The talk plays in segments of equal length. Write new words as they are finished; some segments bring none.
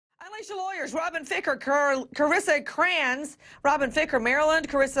Alicia lawyers, Robin Ficker, Carissa Kranz. Robin Ficker, Maryland.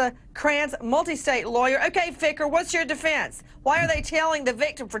 Carissa Kranz, multi-state lawyer. Okay, Ficker, what's your defense? Why are they tailing the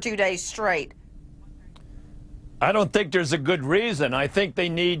victim for 2 days straight? I don't think there's a good reason. I think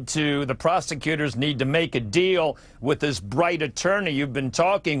the prosecutors need to make a deal with this bright attorney you've been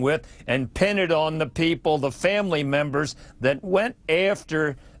talking with and pin it on the people, the family members that went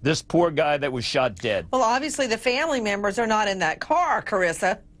after this poor guy that was shot dead. Well, obviously the family members are not in that car,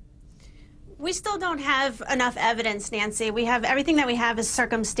 Carissa. We still don't have enough evidence, Nancy. We have everything that we have is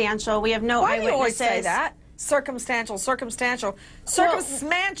circumstantial. We have no Why eyewitnesses. do you always say that? Circumstantial,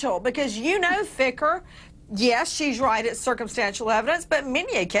 because you know, Ficker, yes, she's right, it's circumstantial evidence, but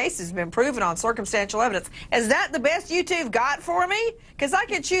many a case has been proven on circumstantial evidence. Is that the best you two've got for me? Because I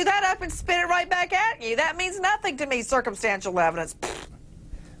could chew that up and spit it right back at you. That means nothing to me, circumstantial evidence.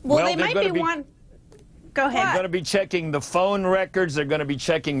 Well, they might be one. Go ahead. They're going to be checking the phone records. They're going to be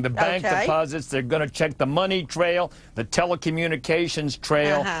checking the bank deposits. They're going to check the money trail, the telecommunications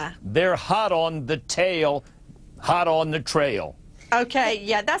trail. They're hot on the tail, hot on the trail. Okay,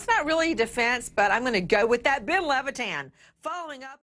 yeah, that's not really a defense, but I'm going to go with that. Ben Levitan, following up.